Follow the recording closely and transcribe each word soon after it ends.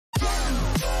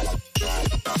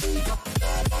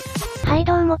はい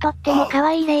どうもとっても可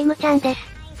愛いレイムちゃんです。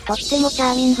とってもチ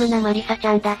ャーミングなマリサち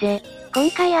ゃんだぜ。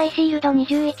今回アイシールド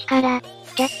21から、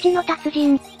キャッチの達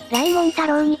人、雷門太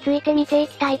郎について見てい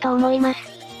きたいと思います。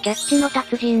キャッチの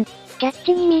達人。キャッ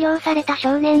チに魅了された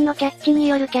少年のキャッチに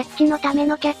よるキャッチのため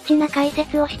のキャッチな解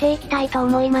説をしていきたいと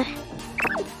思います。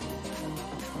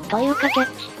というかキャッ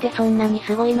チってそんなに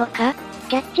すごいのか？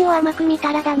キャッチを甘く見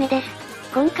たらダメです。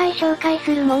今回紹介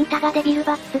するモンタがデビル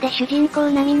バッツで主人公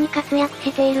並みに活躍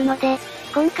しているので、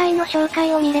今回の紹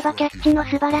介を見ればキャッチの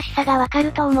素晴らしさがわか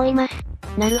ると思います。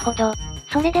なるほど。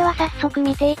それでは早速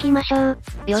見ていきましょう。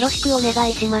よろしくお願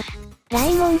いします。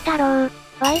雷門太郎、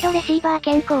ワイドレシーバー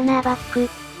兼コーナーバック、ウ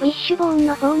ィッシュボーン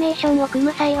のフォーメーションを組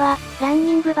む際は、ラン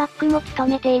ニングバックも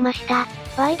務めていました。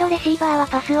ワイドレシーバーは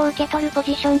パスを受け取るポ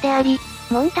ジションであり、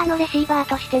モンタのレシーバー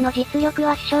としての実力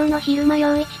は師匠の昼間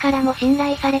陽一からも信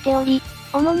頼されており、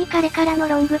主に彼からの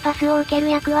ロングパスを受ける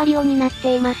役割を担っ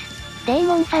ています。デー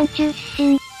モン山中出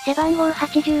身、背番号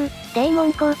80、デーモ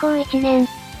ン高校1年、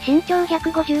身長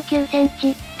159セン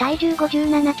チ、体重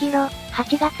57キロ、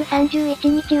8月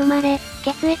31日生まれ、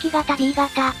血液型 B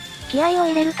型。気合を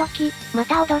入れるとき、ま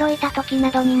た驚いたとき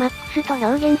などにマックスと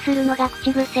表現するのが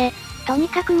口癖。とに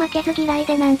かく負けず嫌い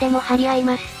で何でも張り合い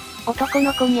ます。男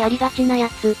の子にありがちなや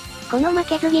つ。この負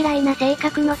けず嫌いな性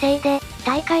格のせいで、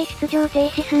大会出場停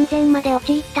止寸前まで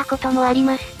陥ったこともあり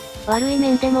ます。悪い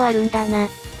面でもあるんだな。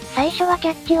最初はキ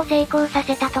ャッチを成功さ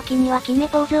せた時には決め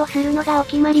ポーズをするのがお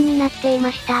決まりになってい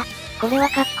ました。これは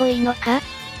かっこいいのか？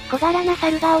小柄な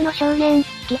猿顔の少年、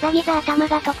ギザギザ頭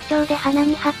が特徴で鼻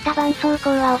に貼った絆創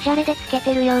膏はおしゃれでつけ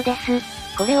てるようです。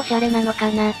これおしゃれなのか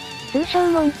な？通称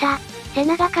モンタ。セ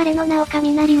ナが彼の名を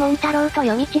雷門太郎と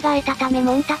読み違えたため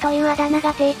モンタというあだ名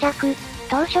が定着。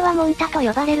当初はモンタと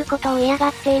呼ばれることを嫌が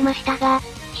っていましたが、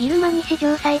昼間に史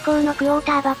上最高のクォー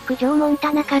ターバックジョー・モン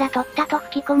タナから取ったと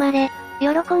吹き込まれ、喜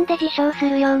んで自称す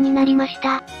るようになりまし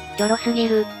た。ちょろすぎ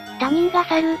る。他人が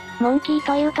猿、モンキー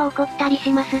と言うと怒ったりし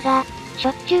ますが、し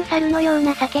ょっちゅう猿のよう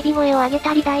な叫び声を上げ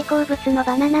たり大好物の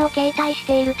バナナを携帯し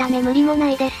ているため無理もな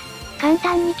いです。簡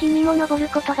単に木にも登る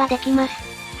ことができます。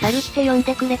猿って呼ん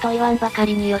でくれと言わんばか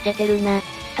りに寄せてるな。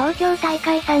東京大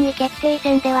会3位決定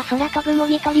戦では空飛ぶも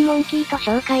ぎ取りモンキーと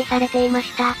紹介されていま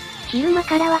した。昼間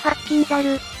からはファッキンザ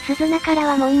ル、スズナから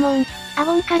はモンモン、ア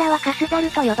ボンからはカスザル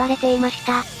と呼ばれていまし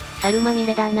た。猿まみ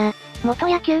れだな。元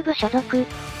野球部所属、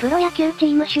プロ野球チ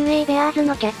ームシュウェイベアーズ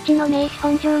のキャッチの名手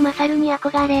本庄勝に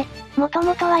憧れ、もと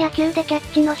もとは野球でキャ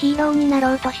ッチのヒーローにな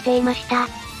ろうとしていました。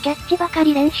キャッチばか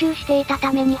り練習していた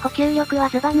ために捕球力は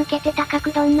ズバ抜けて高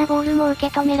くどんなボールも受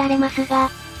け止められますが、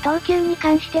投球に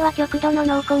関しては極度の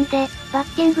濃紺で、バ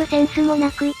ッティングセンスもな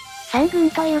く、三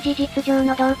軍という事実上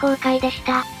の同好会でし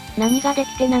た。何がで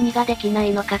きて何ができな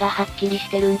いのかがはっきりし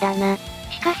てるんだな。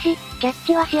しかし、キャッ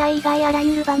チは試合以外あら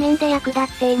ゆる場面で役立っ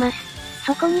ています。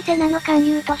そこにセナの勧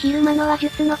誘と昼間の話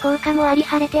術の効果もあり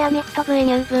晴れてアメフト部へ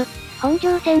入部。本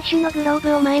庄選手のグロー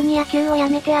ブを前に野球をや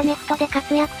めてアメフトで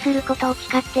活躍することを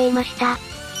誓っていました。き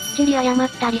っちり謝っ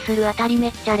たりするあたりめ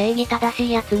っちゃ礼儀正し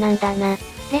いやつなんだな。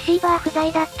レシーバー不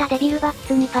在だったデビルバッ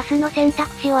ツにパスの選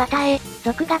択肢を与え、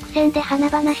独学戦で華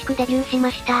々しくデビューしま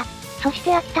した。そし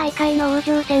て秋大会の王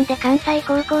城戦で関西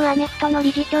高校アメフトの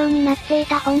理事長になってい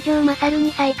た本庄勝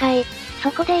に再会。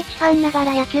そこで一ファンなが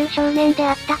ら野球少年で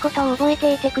あったことを覚え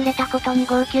ていてくれたことに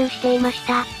号泣していまし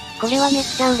た。これはめっ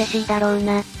ちゃ嬉しいだろう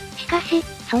な。しかし、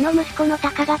その息子の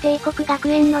高賀帝国学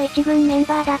園の一軍メン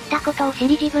バーだったことを知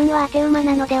り自分は当て馬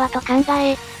なのではと考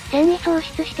え、戦意喪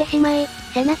失してしまい、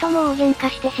セナとも大喧嘩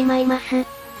してしまいます。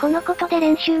このことで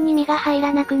練習に身が入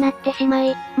らなくなってしま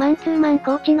い、マンツーマン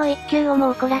コーチの一球を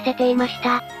も怒らせていまし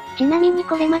た。ちなみに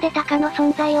これまで鷹の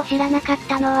存在を知らなかっ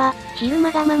たのは、昼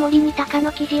間が守りに鷹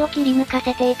の生地を切り抜か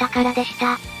せていたからでし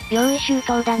た。用意周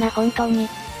到だな本当に。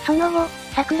その後、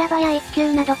桜庭や一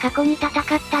球など過去に戦っ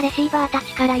たレシーバーた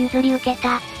ちから譲り受け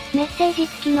た、メッセージ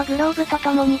付きのグローブと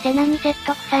ともにセナに説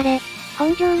得され、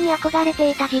本庄に憧れて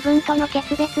いた自分との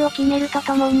決別を決めると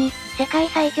ともに、世界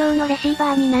最強のレシー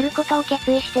バーになることを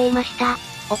決意していました。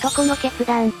男の決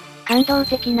断、感動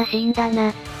的なシーンだ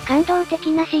な。感動的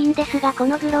なシーンですがこ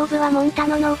のグローブはモンタ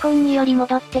の濃紺により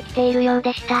戻ってきているよう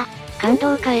でした。感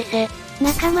動返せ。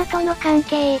仲間との関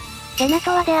係。セナ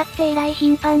とは出会って以来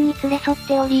頻繁に連れ添っ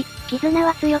ており、絆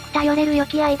は強く頼れる良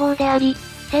き相棒であり、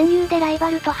戦友でライ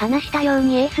バルと話したよう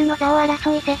にエースの座を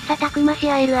争い切磋琢磨し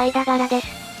合える間柄です。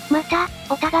また、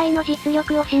お互いの実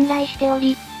力を信頼してお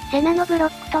り、セナのブロッ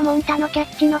クとモンタのキャ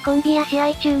ッチのコンビや試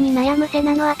合中に悩むセ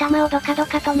ナの頭をドカド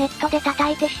カとネットで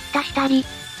叩いて叱咤したり、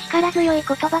力強い言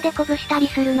葉で鼓舞したり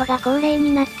するのが恒例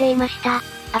になっていました。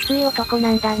熱い男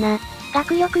なんだな。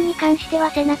学力に関して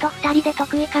はセナと二人で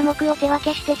得意科目を手分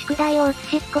けして宿題を移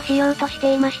しっこしようとし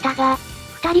ていましたが、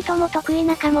二人とも得意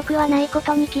な科目はないこ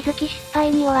とに気づき失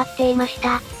敗に終わっていまし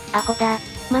た。アホだ。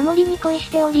守りに恋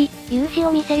しており、勇姿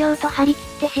を見せようと張り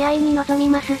切って試合に臨み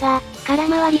ますが、空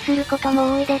回りすること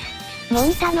も多いです。モ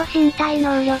ンタの身体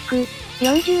能力。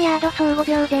40ヤード走5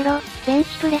秒0、ベンチ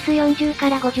プレス40か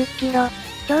ら50キロ。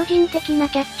超人的な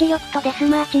キャッチ力とデス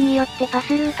マーチによってパ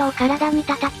スルートを体に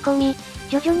叩き込み、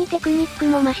徐々にテクニック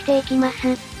も増していきま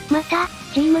す。また、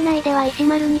チーム内では石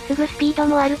丸に次ぐスピード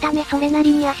もあるためそれな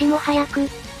りに足も速く、ウィ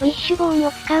ッシュボーン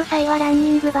を使う際はランニ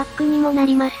ングバックにもな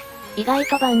ります。意外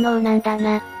と万能なんだ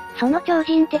な。その超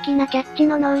人的なキャッチ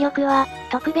の能力は、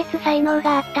特別才能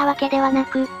があったわけではな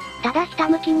く、ただひた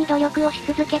むきに努力をし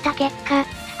続けた結果、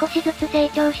少しずつ成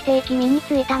長していき身に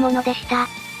ついたものでした。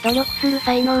努力する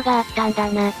才能があったんだ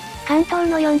な。関東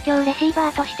の4強レシー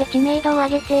バーとして知名度を上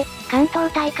げて、関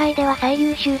東大会では最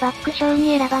優秀バック賞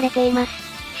に選ばれています。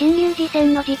新竜次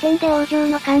戦の時点で王城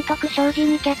の監督賞時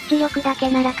にキャッチ力だけ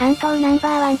なら関東ナン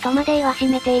バーワンとまで言わし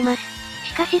めています。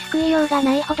しかし救いようが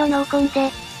ないほど濃厚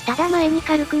で、ただ前に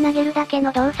軽く投げるだけ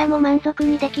の動作も満足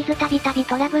にできずたびたび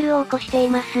トラブルを起こしてい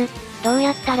ます。どう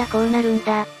やったらこうなるん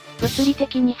だ。物理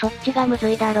的にそっちがむず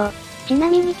いだろ。ちな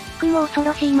みにキックも恐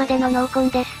ろしいまでの濃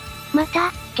厚です。ま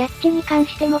た、キャッチに関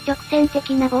しても直線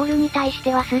的なボールに対し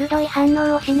ては鋭い反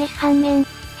応を示す反面、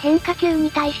変化球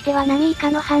に対しては波以下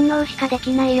の反応しかで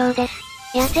きないようです。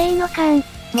野生の勘。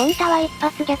モンタは一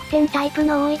発逆転タイプ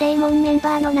の多いデーモンメン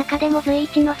バーの中でも随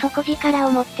一の底力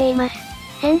を持っています。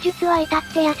戦術は至っ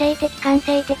て野生的感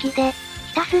性的で、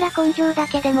ひたすら根性だ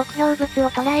けで目標物を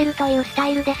捉えるというスタ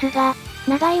イルですが、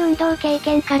長い運動経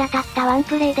験からたったワン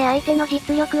プレイで相手の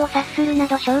実力を察するな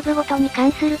ど勝負ごとに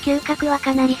関する嗅覚は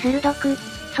かなり鋭く、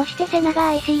そしてセナが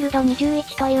アイシールド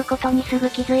21ということにすぐ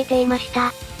気づいていまし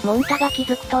た。モンタが気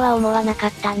づくとは思わなか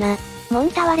ったな。モ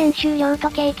ンタは練習量と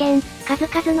経験、数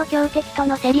々の強敵と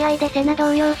の競り合いでセナ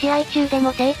同様試合中で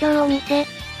も成長を見せ、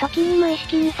時に無意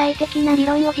識に最適な理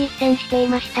論を実践してい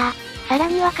ました。さら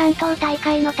には関東大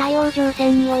会の対王城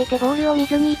戦においてボールを見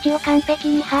ずに位置を完璧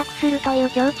に把握するという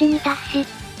境地に達し、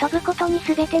飛ぶことに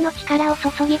全ての力を注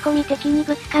ぎ込み敵に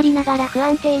ぶつかりながら不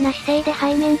安定な姿勢で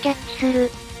背面キャッチする、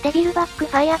デビルバック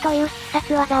ファイアという必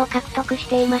殺技を獲得し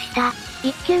ていました。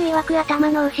一球曰く頭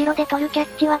の後ろで取るキャッ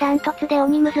チはダントツで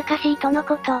鬼難しいとの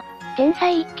こと。天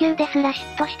才一球ですら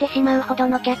嫉妬してしまうほど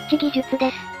のキャッチ技術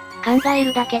です。考え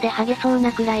るだけでハゲそう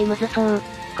なくらいむずそう。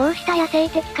こうした野生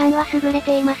的感は優れ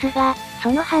ていますが、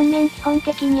その反面基本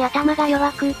的に頭が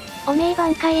弱く、汚名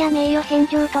挽回や名誉返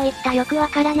上といったよくわ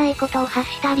からないことを発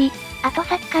したり、後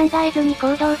先考えずに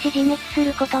行動し自滅す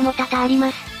ることも多々あり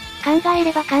ます。考え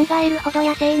れば考えるほど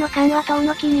野生の感は遠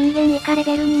のき人間以下レ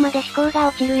ベルにまで思考が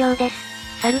落ちるようです。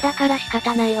猿だから仕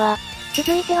方ないわ。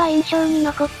続いては印象に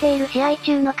残っている試合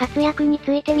中の活躍に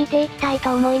ついて見ていきたい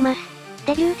と思います。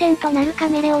デビュー戦となるカ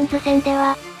メレオンズ戦で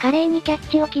は、華麗にキャ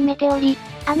ッチを決めており、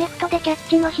アメフトでキャッ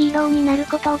チのヒーローになる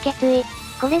ことを決意。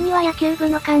これには野球部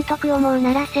の監督をもう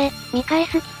ならせ、見返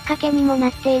すきっかけにもな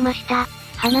っていました。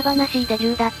華々しいデビ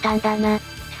ューだったんだな。ス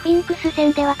フィンクス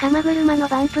戦では鎌車の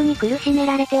バンプに苦しめ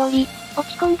られており、落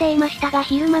ち込んでいましたが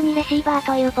昼間にレシーバー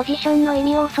というポジションの意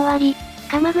味を教わり、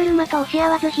鎌車と押し合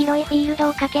わず広いフィールド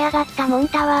を駆け上がったモン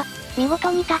タは、見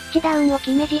事にタッチダウンを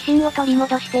決め自信を取り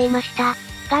戻していました。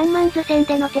ガンマンズ戦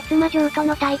での鉄馬城と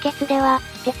の対決では、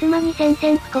鉄馬に宣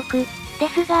戦布告。で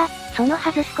すが、その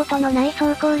外すことのない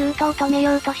走行ルートを止め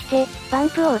ようとして、バン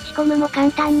プを打ち込むも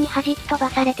簡単に弾き飛ば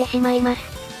されてしまいま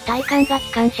す。体感が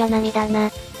機関車並みだな。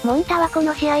モンタはこ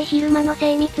の試合昼間の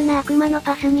精密な悪魔の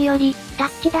パスにより、タッ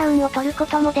チダウンを取るこ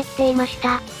ともできていまし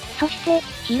た。そして、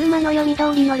昼間の読み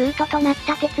通りのルートとなっ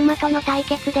た鉄馬との対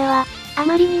決では、あ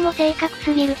まりにも正確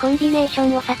すぎるコンビネーショ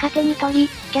ンを逆手に取り、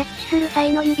キャッチする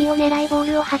際の指を狙いボ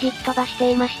ールを弾き飛ばし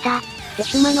ていました。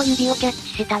鉄馬の指をキャッ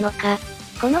チしたのか。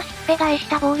このひっぺ返し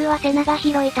たボールはセナが拾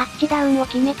いタッチダウンを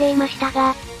決めていました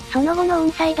が、その後のオ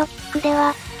ンサイドキックで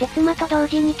は、鉄馬と同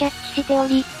時にキャッチしてお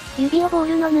り、指をボー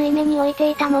ルの縫い目に置い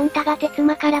ていたモンタが鉄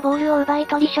馬からボールを奪い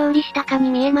取り勝利したかに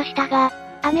見えましたが、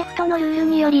アメフトのルール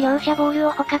により両者ボール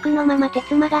を捕獲のまま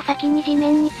鉄馬が先に地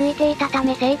面についていたた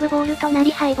めセーブボールとな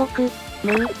り敗北。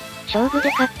勝負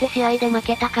で勝って試合で負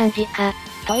けた感じか。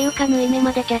というか縫い目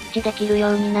までキャッチできる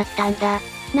ようになったんだ。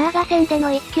ナーガ戦での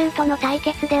1球との対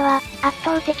決では、圧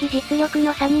倒的実力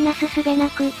の差になすすべな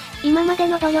く、今まで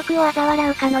の努力を嘲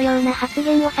笑うかのような発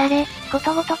言をされ、こ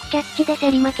とごとくキャッチで競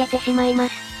り負けてしまいま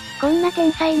す。こんな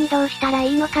天才にどうしたら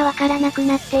いいのかわからなく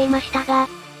なっていましたが、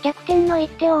逆転の一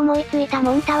手を思いついた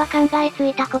モンタは考えつ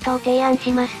いたことを提案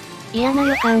します。嫌な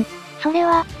予感。それ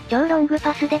は、超ロング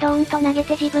パスでドーンと投げ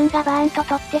て自分がバーンと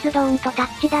取ってズドーンとタ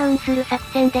ッチダウンする作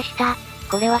戦でした。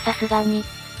これはさすがに。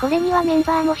これにはメン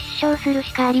バーも失笑する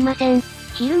しかありません。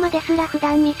昼間ですら普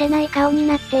段見せない顔に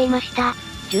なっていました。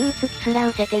銃撃つすら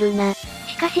失せてるな。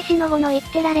しかし死の後の言っ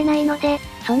てられないので、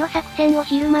その作戦を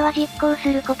昼間は実行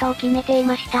することを決めてい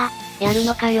ました。やる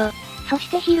のかよ。そ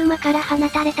して昼間から放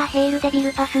たれたヘイルデビ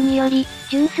ルパスにより、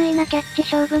純粋なキャッチ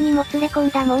勝負にもつれ込ん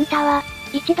だモンタは、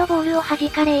一度ボールを弾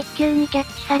かれ1球にキャ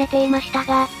ッチされていました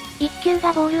が、1球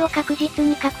がボールを確実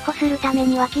に確保するため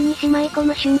に脇にしまい込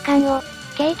む瞬間を、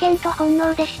経験と本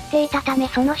能で知っていたため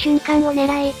その瞬間を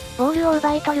狙い、ボールを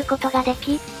奪い取ることがで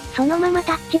き、そのまま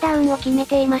タッチダウンを決め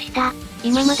ていました。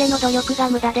今までの努力が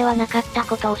無駄ではなかった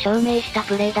ことを証明した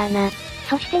プレーだな。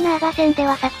そしてナーガ戦で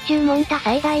は作中モンタ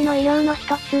最大の威量の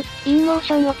一つ、インモー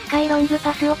ションを使いロング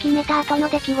パスを決めた後の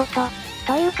出来事。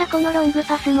というかこのロング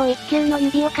パスも1球の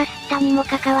指をかすったにも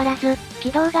かかわらず、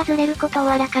軌道がずれることを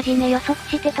あらかじめ予測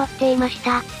して取っていまし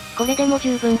た。これでも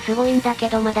十分すごいんだけ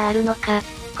どまだあるのか。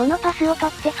このパスを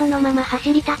取ってそのまま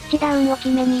走りタッチダウンを決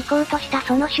めに行こうとした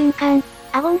その瞬間、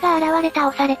アゴンが現れ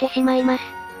倒されてしまいます。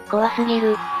怖すぎ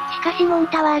る。しかしモン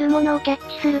タはあるものをキャ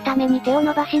ッチするために手を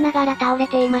伸ばしながら倒れ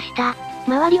ていました。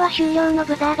周りは終了の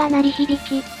ブザーが鳴り響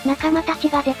き、仲間たち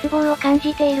が絶望を感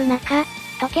じている中、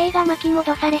時計が巻き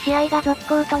戻され試合が続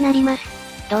行となります。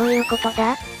どういうこと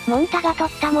だ？モンタが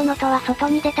取ったものとは外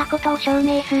に出たことを証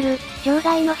明する、場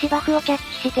外の芝生をキャッ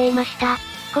チしていました。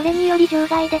これにより場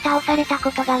外で倒された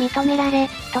ことが認められ、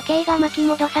時計が巻き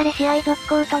戻され試合続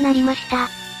行となりました。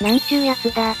なんちゅうや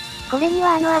つだ。これに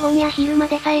はあのアゴンや昼間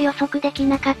でさえ予測でき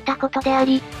なかったことであ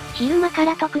り、昼間か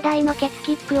ら特大のケツ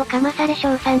キックをかまされ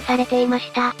称賛されていま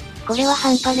した。これは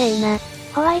半端ねえな。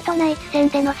ホワイトナイツ戦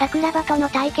での桜庭との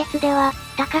対決では、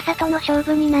高さとの勝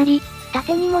負になり、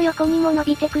縦にも横にも伸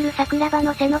びてくる桜庭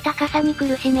の背の高さに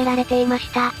苦しめられていまし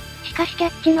た。しかしキャ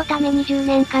ッチのために10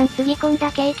年間つぎ込ん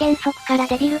だ経験則から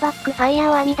デビルバックファイヤ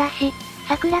ーを編み出し、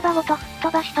桜庭ごと吹っ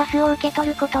飛ばしパスを受け取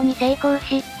ることに成功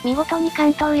し、見事に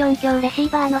関東4強レシー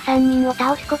バーの3人を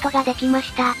倒すことができま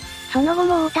した。その後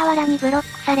も大田原にブロック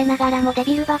されながらもデ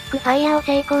ビルバックファイヤーを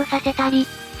成功させたり、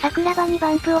桜庭に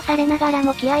バンプをされながら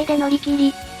も気合で乗り切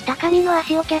り、高みの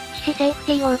足をキャッチしセーフ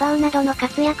ティーを奪うなどの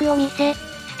活躍を見せ、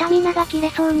スタミナが切れ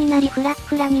そうになりフラッ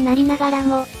フラになりながら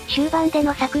も、終盤で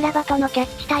の桜庭とのキャ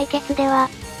ッチ対決では、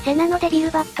セナのデビ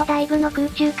ルバットダイブの空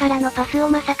中からのパスを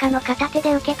まさかの片手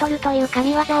で受け取るという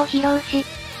神業を披露し、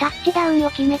タッチダウンを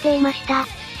決めていました。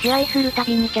試合するた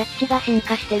びにキャッチが進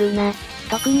化してるな。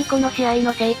特にこの試合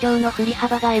の成長の振り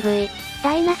幅がエグい。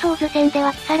ダイナソーズ戦で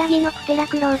は如月のプテラ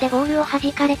クローでボールを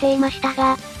弾かれていました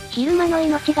が、昼間の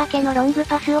命がけのロング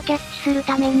パスをキャッチする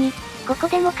ために、ここ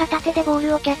でも片手でボー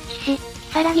ルをキャッチし、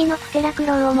如月のプテラク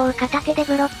ローをもう片手で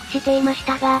ブロックしていまし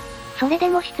たが、それで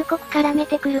もしつこく絡め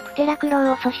てくるプテラクロ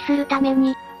ーを阻止するため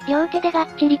に、両手でがっ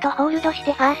ちりとホールドし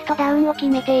てファーストダウンを決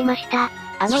めていました。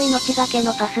あの命がけ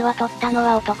のパスは取ったの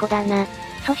は男だな。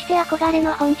そして憧れ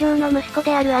の本庄の息子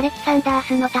であるアレキサンダー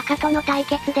スのタカとの対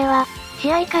決では、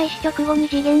試合開始直後に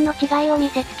次元の違いを見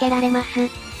せつけられます。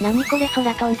何これ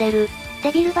空飛んでる。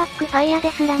デビルバックファイヤー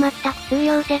ですら全く通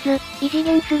用せず、異次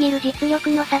元すぎる実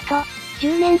力の差と、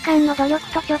10年間の努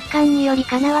力と直感により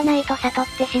叶わないと悟っ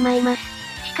てしまいます。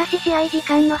しかし試合時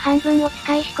間の半分を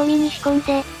使い仕込みに仕込ん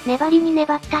で、粘りに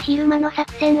粘った昼間の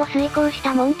作戦を遂行し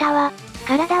たモンタは、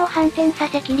体を反転さ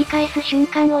せ切り返す瞬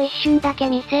間を一瞬だけ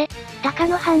見せ、タカ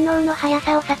の反応の速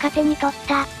さを逆手に取っ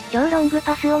た、超ロング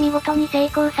パスを見事に成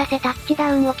功させタッチ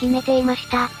ダウンを決めていまし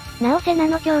た。なおセナ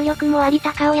の協力もあり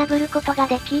タカを破ることが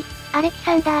でき、アレキ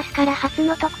サンダースから初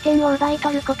の得点を奪い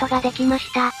取ることができま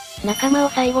した。仲間を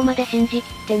最後まで信じき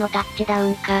ってのタッチダウ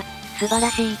ンか。素晴ら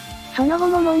しい。その後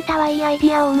もモンタはいいアイデ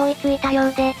ィアを思いついたよ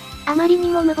うで、あまりに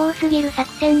も無謀すぎる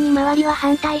作戦に周りは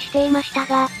反対していました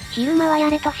が、昼間はや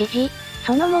れと指示。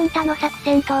そのモンタの作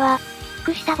戦とは、キッ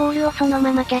クしたボールをその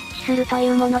ままキャッチするとい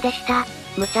うものでした。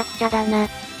むちゃくちゃだな。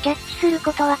キャッチする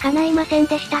ことは叶いません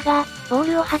でしたが、ボ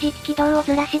ールを弾き軌道を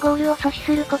ずらしゴールを阻止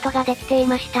することができてい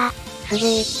ました。すげ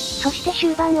え。そして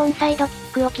終盤オンサイドキ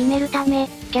ックを決めるため、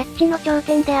キャッチの頂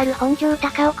点である本庄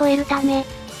高を超えるため、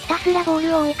ひたすらボー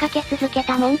ルを追いかけ続け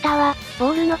たモンタは、ボ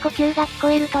ールの呼吸が聞こ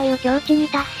えるという境地に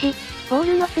達し、ボー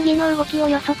ルの次の動きを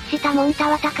予測したモンタ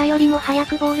は高よりも早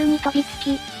くボールに飛びつ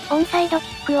き、オンサイドキ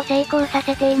ックを成功さ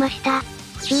せていました。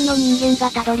普通の人間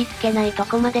がたどり着けないと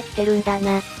こまで来てるんだ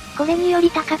な。これにより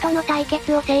タカとの対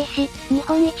決を制し、日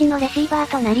本一のレシーバ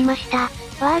ーとなりました。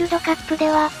ワールドカップで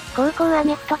は、高校ア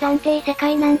メフト暫定世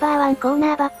界ナンバーワンコー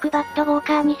ナーバックバットウォー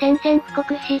カーに宣戦布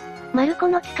告し、マルコ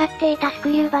の使っていたスク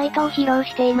リューバイトを披露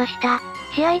していました。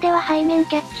試合では背面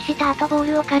キャッチした後ボ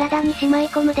ールを体にしまい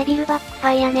込むデビルバックフ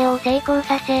ァイアネオを成功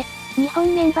させ、日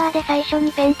本メンバーで最初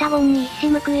にペンタゴンに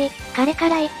一矢報い、彼か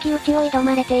ら一騎打ちを挑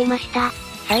まれていました。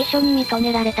最初に認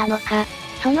められたのか。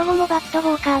その後もバッド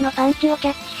ウォーカーのパンチをキ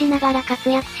ャッチしながら活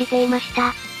躍していまし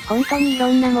た。本当にいろ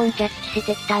んなもんキャッチし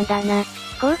てきたんだな。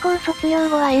高校卒業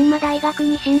後は閻魔大学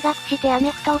に進学してア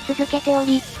メフトを続けてお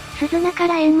り、鈴名か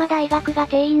ら閻魔大学が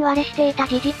定員割れしていた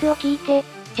事実を聞いて、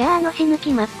じゃあ死ぬ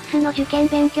気マックスの受験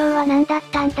勉強は何だっ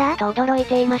たんだと驚い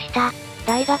ていました。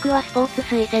大学はスポーツ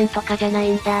推薦とかじゃない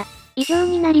んだ。以上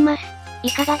になります。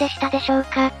いかがでしたでしょう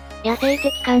か？野生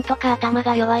的感とか頭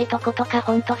が弱いとことか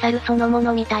ほんと猿そのも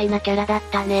のみたいなキャラだっ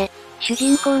たね。主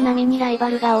人公並みにライバ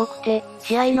ルが多くて、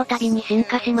試合のたびに進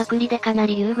化しまくりでかな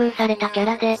り優遇されたキャ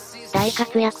ラで、大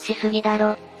活躍しすぎだ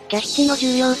ろ。キャッチの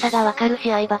重要さがわかる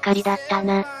試合ばかりだった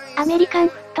な。アメリカン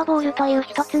フットボールという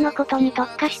一つのことに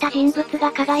特化した人物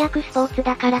が輝くスポーツ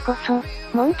だからこそ、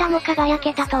モンタも輝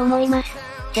けたと思います。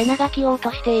背中気を落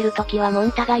としている時はモ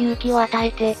ンタが勇気を与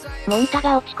えて、モンタ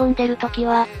が落ち込んでる時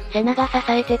は、背中支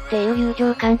えてっていう友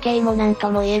情関係もなん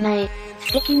とも言えない。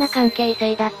素敵な関係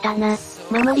性だったな。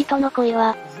守りとの恋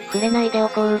は、触れないでお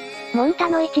こう。モンタ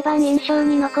の一番印象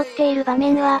に残っている場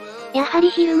面は、やはり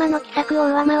昼間の奇策を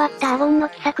上回ったアゴンの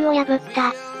奇策を破っ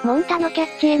た、モンタのキャ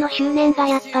ッチへの執念が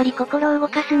やっぱり心を動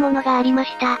かすものがありま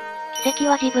した。奇跡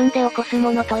は自分で起こす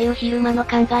ものという昼間の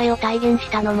考えを体現し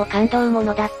たのも感動も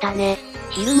のだったね。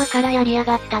昼間からやりや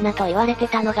がったなと言われて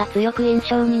たのが強く印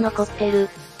象に残ってる。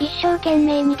一生懸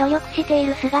命に努力してい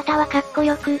る姿はかっこ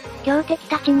よく、強敵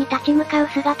たちに立ち向かう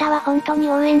姿は本当に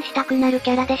応援したくなる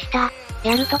キャラでした。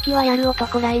やるときはやる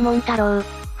男雷門太郎。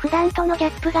普段とのギ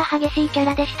ャップが激しいキャ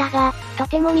ラでしたが、と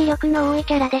ても魅力の多い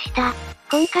キャラでした。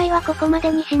今回はここまで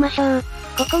にしましょう。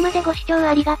ここまでご視聴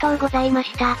ありがとうございま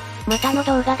した。またの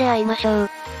動画で会いましょう。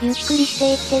ゆっくりし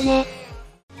ていってね。